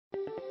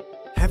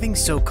Having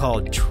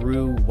so-called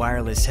true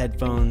wireless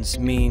headphones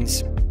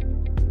means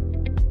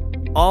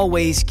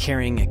always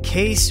carrying a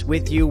case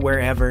with you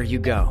wherever you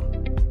go.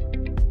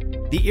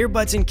 The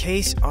earbuds and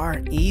case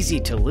are easy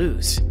to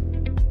lose,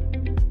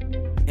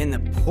 and the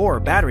poor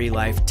battery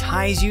life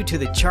ties you to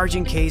the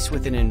charging case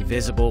with an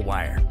invisible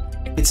wire.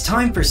 It's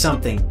time for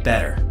something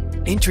better.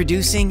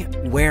 Introducing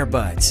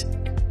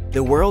Wearbuds,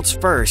 the world's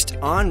first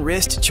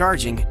on-wrist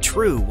charging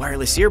true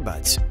wireless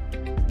earbuds.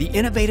 The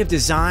innovative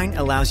design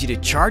allows you to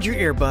charge your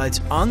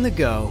earbuds on the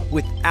go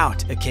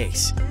without a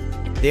case.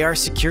 They are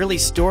securely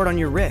stored on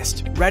your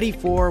wrist, ready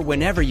for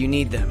whenever you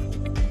need them.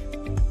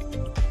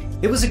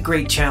 It was a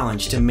great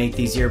challenge to make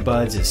these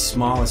earbuds as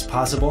small as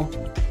possible,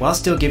 while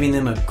still giving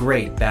them a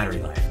great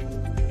battery life.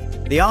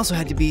 They also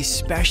had to be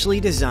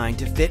specially designed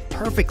to fit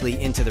perfectly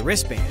into the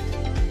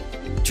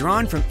wristband.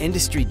 Drawn from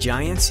industry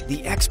giants,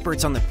 the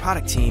experts on the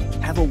product team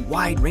have a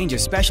wide range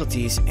of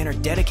specialties and are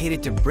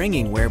dedicated to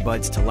bringing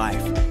Wearbuds to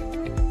life.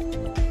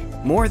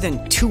 More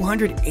than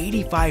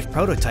 285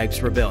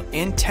 prototypes were built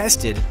and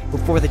tested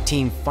before the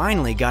team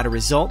finally got a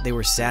result they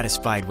were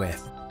satisfied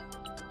with.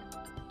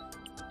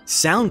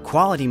 Sound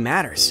quality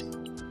matters.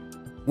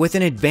 With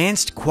an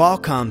advanced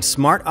Qualcomm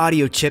smart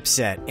audio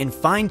chipset and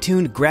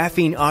fine-tuned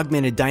graphene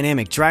augmented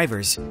dynamic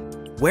drivers,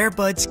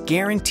 Wearbuds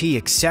guarantee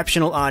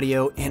exceptional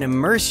audio and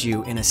immerse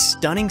you in a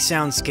stunning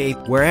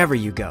soundscape wherever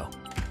you go.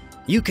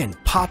 You can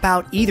pop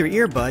out either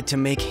earbud to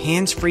make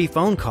hands-free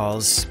phone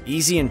calls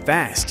easy and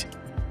fast.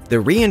 The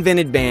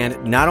reinvented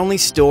band not only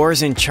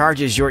stores and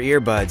charges your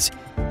earbuds,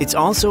 it's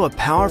also a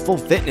powerful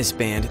fitness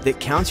band that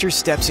counts your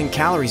steps and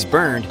calories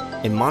burned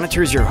and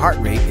monitors your heart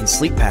rate and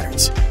sleep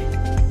patterns.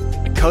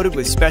 Coated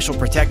with special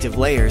protective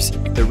layers,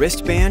 the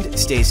wristband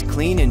stays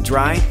clean and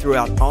dry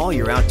throughout all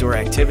your outdoor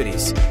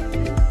activities.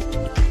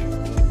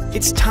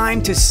 It's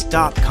time to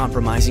stop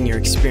compromising your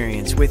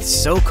experience with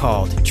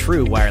so-called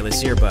true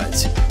wireless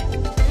earbuds.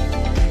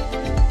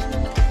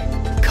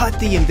 Cut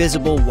the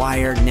invisible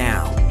wire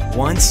now,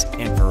 once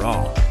and for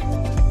all.